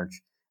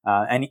emerge.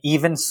 And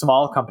even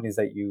small companies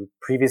that you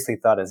previously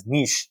thought as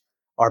niche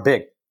are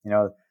big. They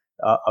are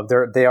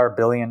 $1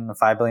 billion,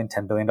 $5 billion,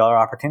 $10 billion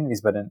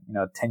opportunities, but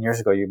 10 years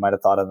ago, you might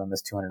have thought of them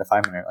as $200 to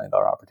 $500 million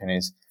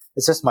opportunities.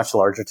 It's just much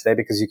larger today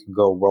because you can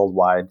go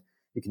worldwide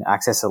You can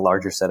access a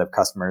larger set of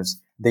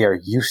customers. They are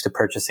used to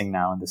purchasing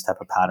now in this type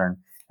of pattern,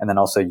 and then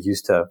also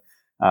used to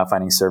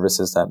finding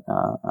services that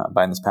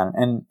buy in this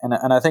pattern.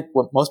 And I think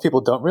what most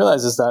people don't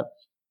realize is that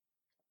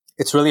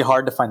it's really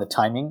hard to find the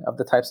timing of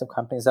the types of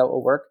companies that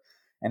will work,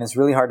 and it's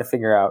really hard to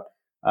figure out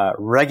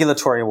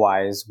regulatory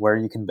wise where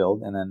you can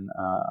build, and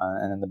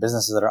then the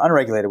businesses that are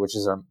unregulated, which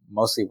are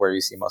mostly where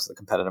you see most of the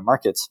competitive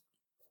markets,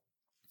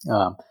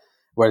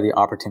 where the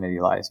opportunity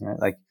lies. Right,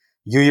 like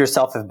you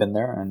yourself have been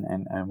there,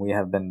 and we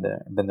have been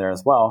there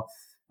as well.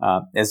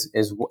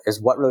 Is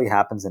what really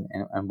happens,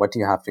 and what do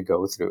you have to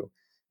go through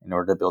in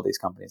order to build these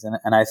companies?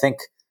 And I think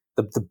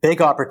the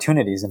big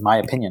opportunities, in my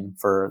opinion,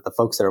 for the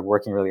folks that are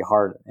working really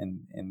hard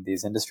in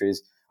these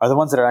industries are the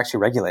ones that are actually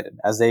regulated.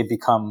 As they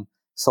become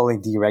slowly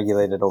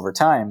deregulated over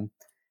time,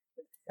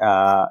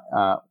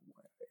 the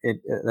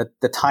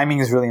timing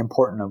is really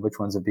important of which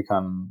ones have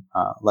become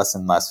less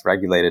and less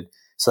regulated,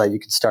 so that you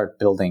can start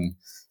building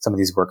some of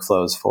these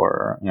workflows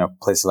for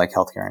places like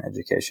healthcare and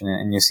education.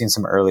 And you've seen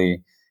some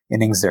early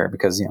innings there,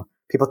 because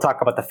people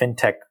talk about the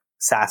fintech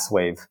SaaS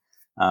wave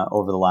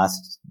over the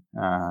last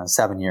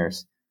 7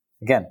 years.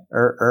 Again,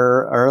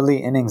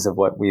 early innings of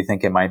what we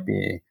think it might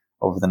be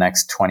over the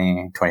next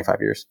 20, 25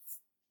 years.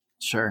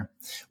 Sure.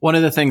 One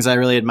of the things I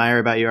really admire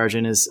about you,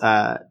 Arjun, is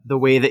the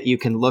way that you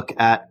can look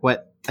at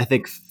what I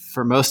think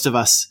for most of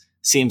us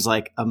seems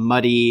like a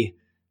muddy,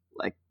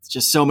 like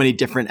just so many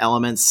different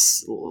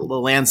elements, the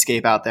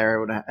landscape out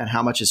there, and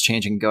how much is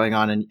changing going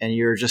on. And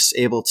you're just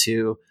able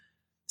to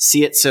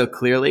see it so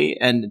clearly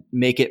and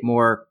make it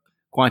more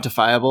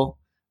quantifiable.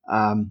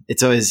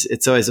 It's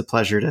always a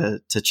pleasure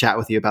to chat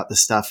with you about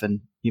this stuff,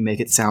 and you make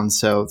it sound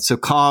so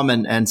calm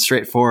and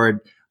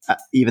straightforward,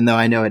 even though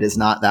I know it is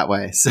not that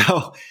way.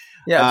 So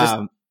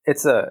yeah,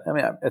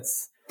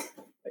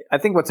 I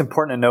think what's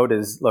important to note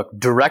is, look,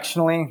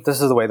 directionally,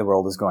 this is the way the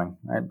world is going.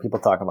 Right? People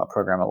talk about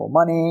programmable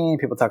money.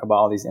 People talk about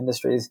all these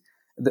industries.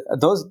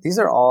 These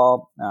are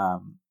all,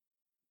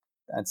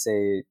 I'd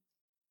say,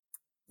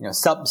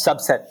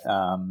 subset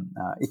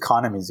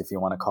economies, if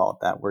you want to call it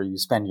that, where you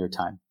spend your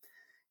time.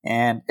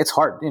 And it's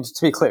hard.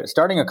 To be clear,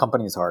 starting a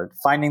company is hard.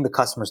 Finding the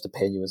customers to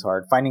pay you is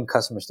hard. Finding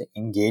customers to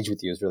engage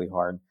with you is really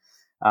hard.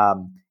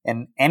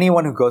 And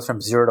anyone who goes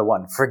from 0 to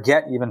 1,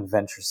 forget even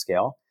venture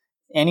scale,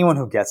 anyone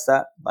who gets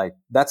that, like,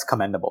 that's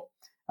commendable.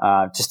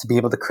 Just to be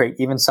able to create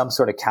even some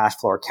sort of cash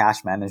flow or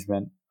cash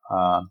management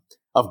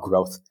of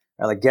growth.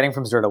 Right? Like getting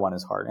from 0 to 1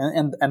 is hard.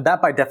 And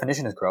that by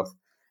definition is growth.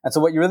 And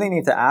so what you really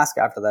need to ask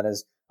after that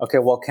is, okay,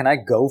 well, can I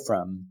go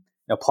from,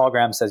 Paul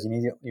Graham says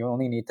you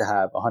only need to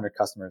have 100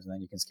 customers and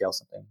then you can scale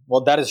something.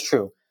 Well, that is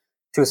true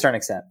to a certain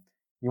extent.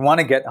 You want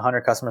to get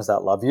 100 customers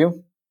that love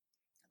you,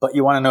 but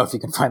you want to know if you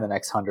can find the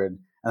next 100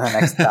 and the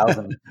next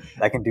 1,000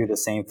 that can do the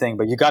same thing.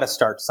 But you got to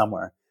start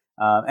somewhere.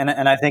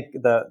 And I think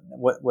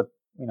what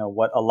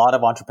a lot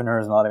of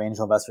entrepreneurs and a lot of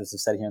angel investors have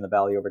said here in the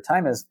Valley over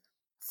time is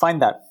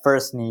find that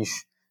first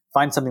niche,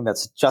 find something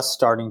that's just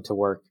starting to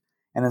work,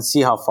 and then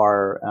see how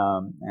far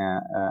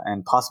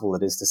and possible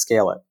it is to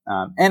scale it.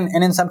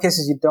 And in some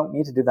cases, you don't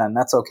need to do that, and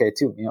that's okay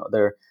too.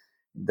 There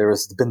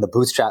has been the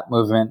bootstrap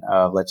movement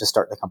of let's just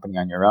start the company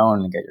on your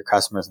own and get your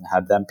customers and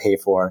have them pay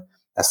for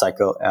a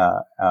cycle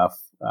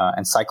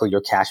and cycle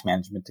your cash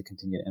management to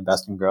continue to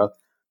invest in growth.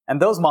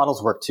 And those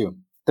models work too.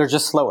 They're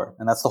just slower,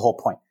 and that's the whole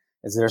point.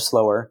 Is they're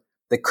slower.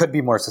 They could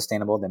be more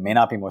sustainable. They may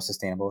not be more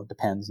sustainable. It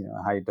depends,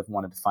 how you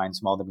want to define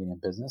small to medium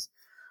business.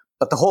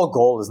 But the whole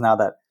goal is now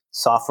that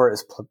software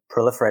is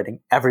proliferating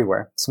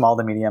everywhere, small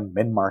to medium,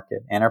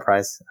 mid-market,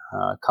 enterprise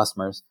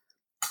customers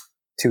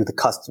to the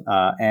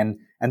customer. And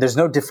there's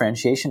no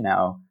differentiation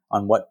now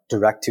on what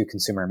direct to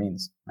consumer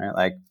means, right?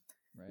 Like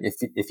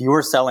if you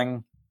were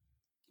selling,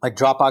 like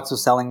Dropbox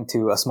was selling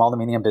to a small to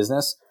medium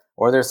business,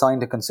 or they're selling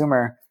to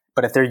consumer,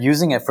 but if they're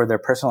using it for their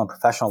personal and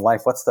professional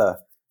life, what's the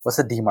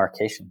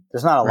demarcation?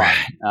 There's not a lot.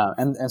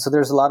 And so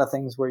there's a lot of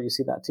things where you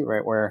see that too,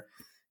 right? Where,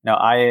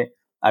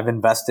 I've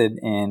invested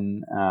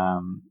in,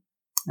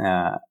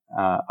 a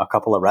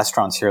couple of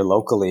restaurants here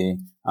locally.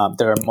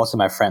 They're mostly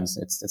my friends.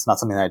 It's not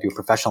something that I do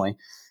professionally.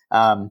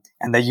 And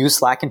they use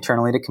Slack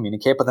internally to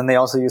communicate, but then they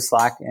also use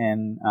Slack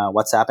and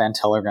WhatsApp and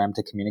Telegram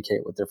to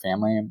communicate with their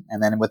family.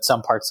 And then with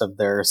some parts of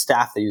their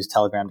staff, they use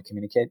Telegram to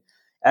communicate.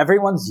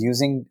 Everyone's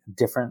using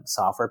different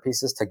software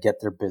pieces to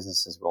get their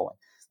businesses rolling.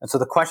 And so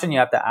the question you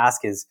have to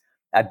ask is,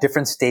 at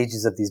different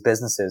stages of these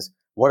businesses,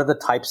 what are the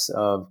types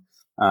of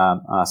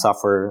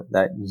software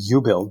that you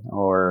build,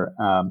 or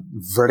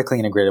vertically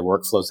integrated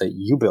workflows that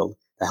you build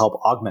to help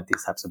augment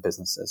these types of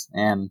businesses?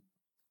 And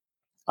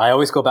I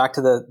always go back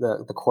to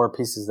the core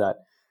pieces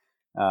that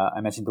I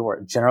mentioned before: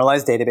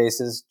 generalized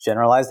databases,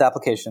 generalized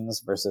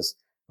applications versus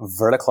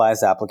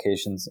verticalized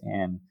applications,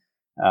 and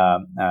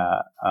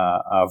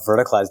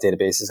verticalized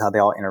databases, how they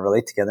all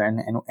interrelate together,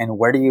 and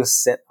where do you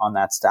sit on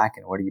that stack,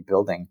 and what are you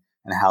building,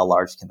 and how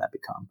large can that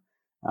become?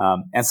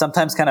 And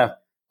sometimes kind of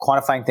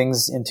quantifying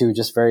things into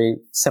just very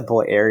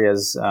simple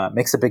areas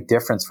makes a big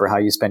difference for how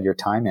you spend your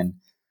time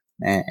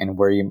and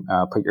where you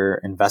put your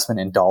investment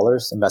in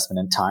dollars, investment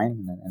in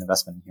time, and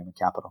investment in human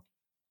capital.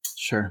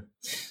 Sure.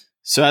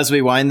 So as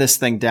we wind this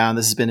thing down,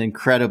 this has been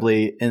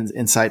incredibly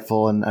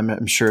insightful, and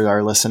I'm sure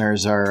our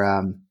listeners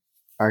are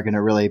going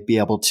to really be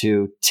able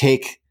to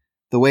take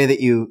the way that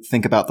you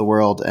think about the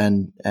world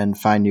and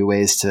find new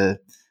ways to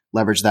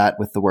leverage that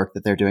with the work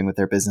that they're doing with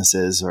their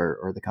businesses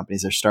or the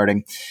companies they're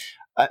starting.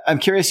 I'm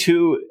curious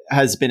who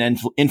has been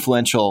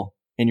influential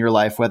in your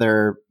life,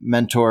 whether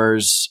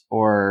mentors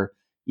or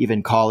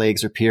even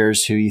colleagues or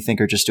peers who you think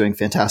are just doing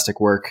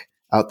fantastic work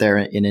out there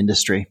in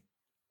industry.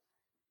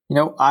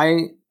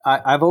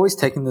 I've always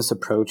taken this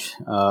approach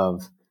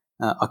of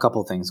a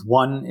couple of things.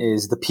 One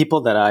is the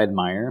people that I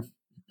admire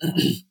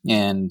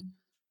and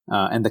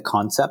the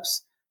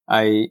concepts.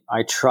 I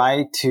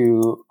try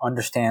to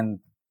understand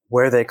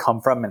where they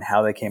come from and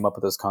how they came up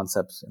with those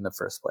concepts in the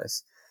first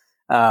place,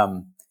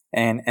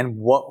 and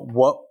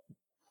what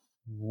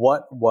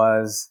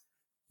was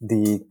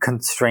the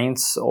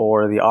constraints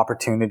or the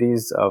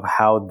opportunities of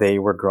how they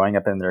were growing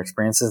up in their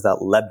experiences that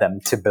led them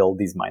to build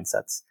these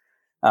mindsets.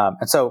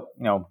 And so,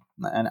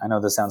 and I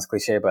know this sounds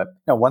cliche, but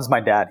one's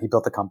my dad. He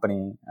built a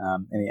company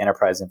in the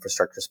enterprise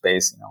infrastructure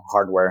space,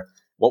 hardware.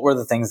 What were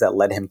the things that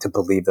led him to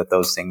believe that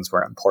those things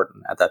were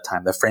important at that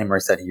time? The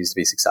frameworks that he used to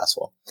be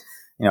successful.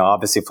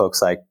 Obviously,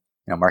 folks like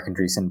Marc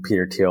Andreessen,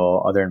 Peter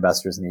Thiel, other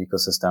investors in the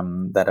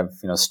ecosystem that have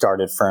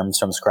started firms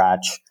from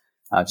scratch,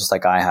 just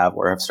like I have,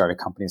 or have started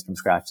companies from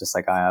scratch, just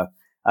like I have.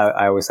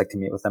 I always like to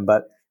meet with them.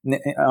 But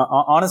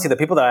honestly, the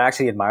people that I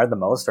actually admire the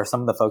most are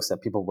some of the folks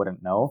that people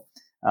wouldn't know.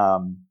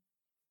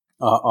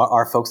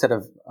 Are folks that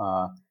have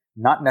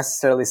not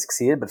necessarily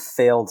succeeded, but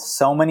failed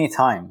so many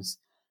times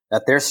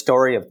that their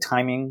story of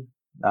timing,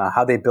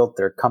 how they built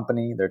their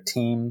company, their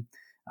team,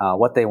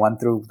 what they went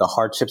through, the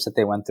hardships that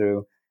they went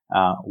through,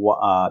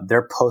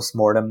 their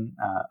post-mortem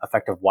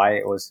effect of why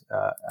it was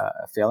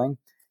failing,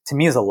 to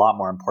me is a lot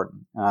more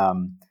important.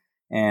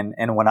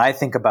 And when I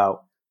think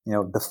about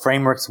the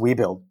frameworks we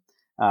build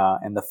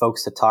and the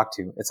folks to talk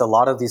to, it's a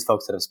lot of these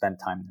folks that have spent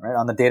time, right?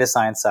 On the data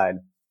science side,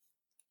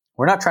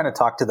 we're not trying to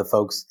talk to the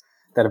folks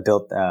that have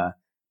built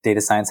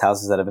data science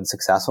houses that have been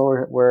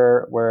successful.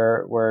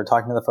 We're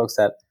talking to the folks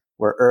that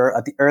were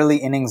at the early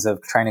innings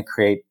of trying to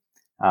create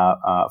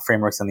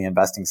frameworks on the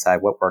investing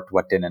side, what worked,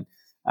 what didn't.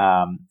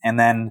 And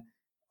then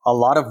a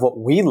lot of what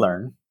we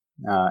learn,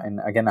 and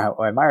again,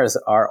 what I admire is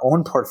our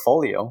own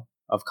portfolio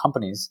of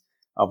companies,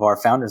 of our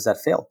founders that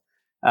failed.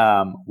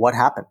 What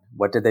happened?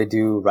 What did they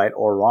do right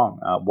or wrong?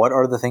 What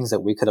are the things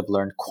that we could have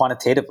learned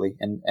quantitatively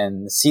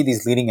and see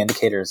these leading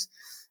indicators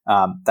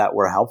that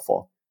were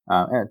helpful?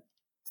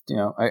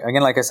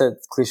 Again, like I said,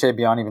 it's cliche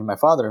beyond even my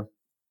father,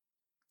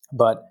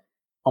 but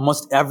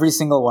almost every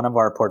single one of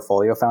our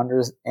portfolio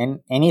founders, and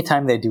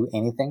anytime they do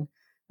anything,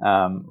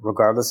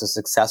 regardless of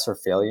success or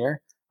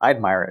failure, I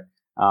admire it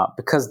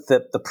because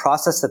the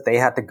process that they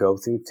had to go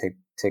through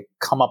to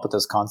come up with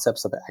those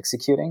concepts of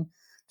executing,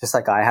 just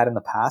like I had in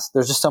the past,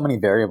 there's just so many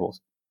variables.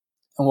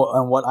 And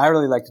what I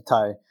really like to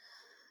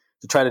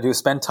try to do is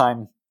spend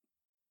time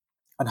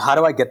on how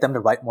do I get them to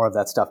write more of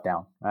that stuff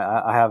down.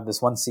 I have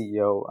this one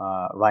CEO,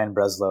 Ryan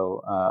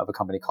Breslow, of a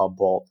company called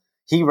Bolt.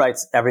 He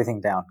writes everything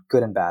down,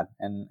 good and bad.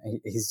 And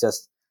he's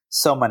just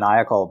so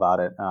maniacal about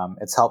it.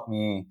 It's helped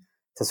me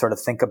to sort of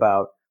think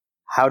about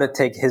how to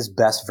take his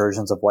best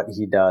versions of what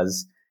he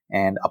does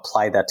and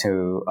apply that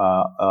to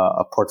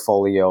a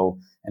portfolio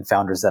and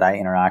founders that I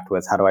interact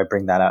with. How do I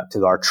bring that out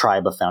to our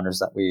tribe of founders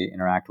that we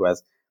interact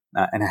with?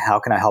 And how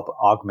can I help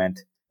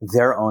augment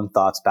their own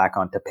thoughts back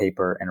onto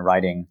paper and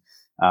writing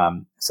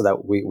so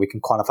that we can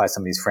quantify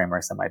some of these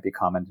frameworks that might be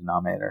common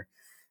denominator.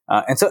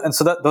 And so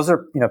those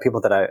are people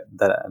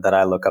that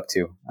I look up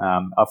to.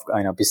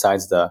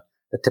 Besides the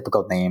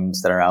typical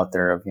names that are out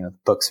there of the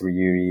books where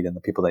you read and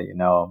the people that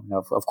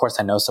of course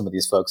I know some of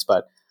these folks,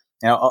 but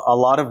a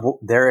lot of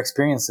their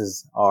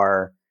experiences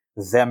are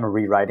them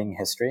rewriting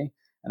history,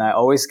 and I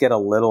always get a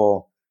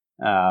little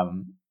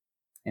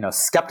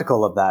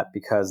skeptical of that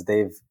because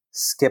they've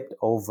skipped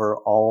over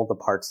all the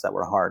parts that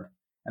were hard.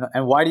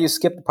 And why do you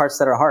skip the parts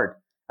that are hard?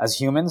 As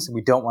humans,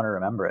 we don't want to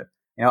remember it.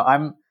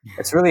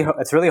 It's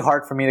really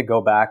hard for me to go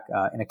back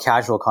in a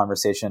casual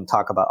conversation and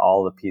talk about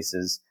all the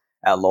pieces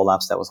at Low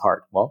Labs that was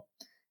hard. Well,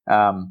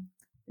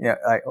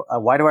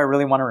 why do I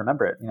really want to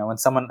remember it? When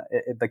someone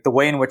like the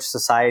way in which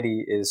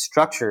society is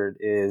structured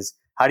is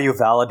how do you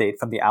validate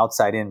from the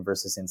outside in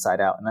versus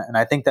inside out? And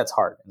I think that's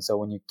hard. And so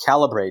when you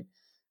calibrate,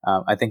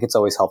 I think it's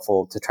always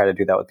helpful to try to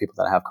do that with people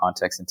that have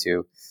context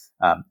into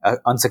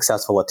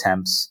unsuccessful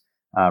attempts.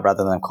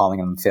 Rather than calling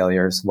them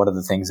failures, what are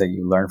the things that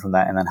you learn from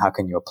that? And then how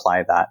can you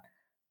apply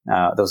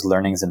those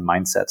learnings and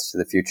mindsets to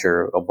the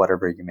future of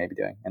whatever you may be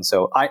doing? And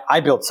so I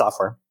built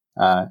software.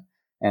 And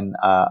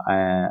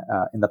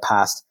in the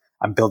past,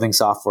 I'm building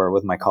software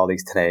with my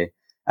colleagues today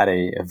at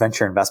a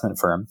venture investment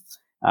firm,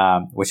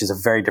 which is a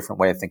very different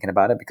way of thinking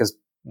about it because,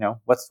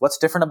 what's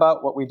different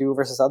about what we do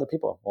versus other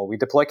people? Well, we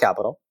deploy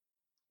capital.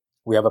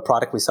 We have a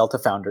product we sell to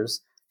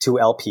founders, to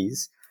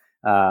LPs.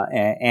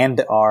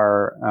 And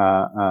our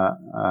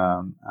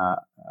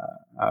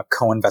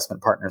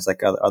co-investment partners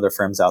like other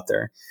firms out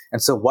there.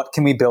 And so what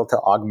can we build to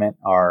augment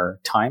our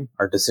time,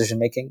 our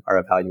decision-making, our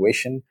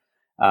evaluation,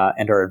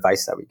 and our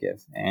advice that we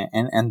give.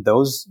 And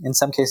those, in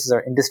some cases,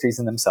 are industries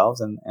in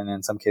themselves, and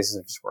in some cases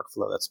are just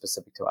workflow that's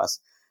specific to us.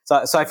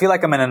 So I feel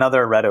like I'm in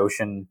another red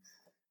ocean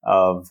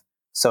of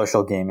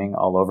social gaming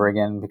all over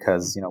again,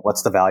 because,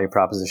 what's the value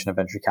proposition of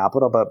venture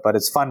capital? But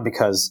it's fun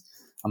because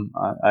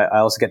I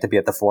also get to be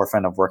at the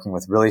forefront of working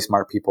with really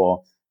smart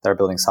people that are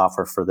building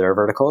software for their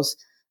verticals,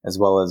 as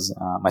well as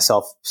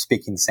myself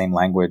speaking the same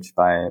language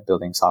by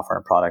building software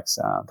and products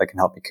that can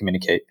help me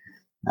communicate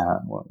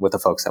with the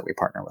folks that we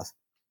partner with.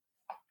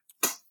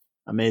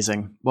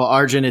 Amazing. Well,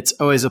 Arjun, it's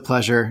always a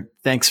pleasure.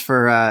 Thanks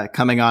for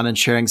coming on and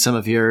sharing some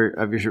of your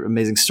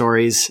amazing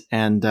stories,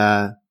 and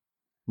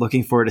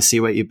looking forward to see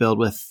what you build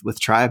with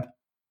Tribe.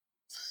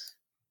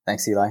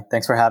 Thanks, Eli.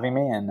 Thanks for having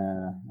me, and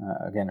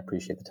again,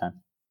 appreciate the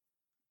time.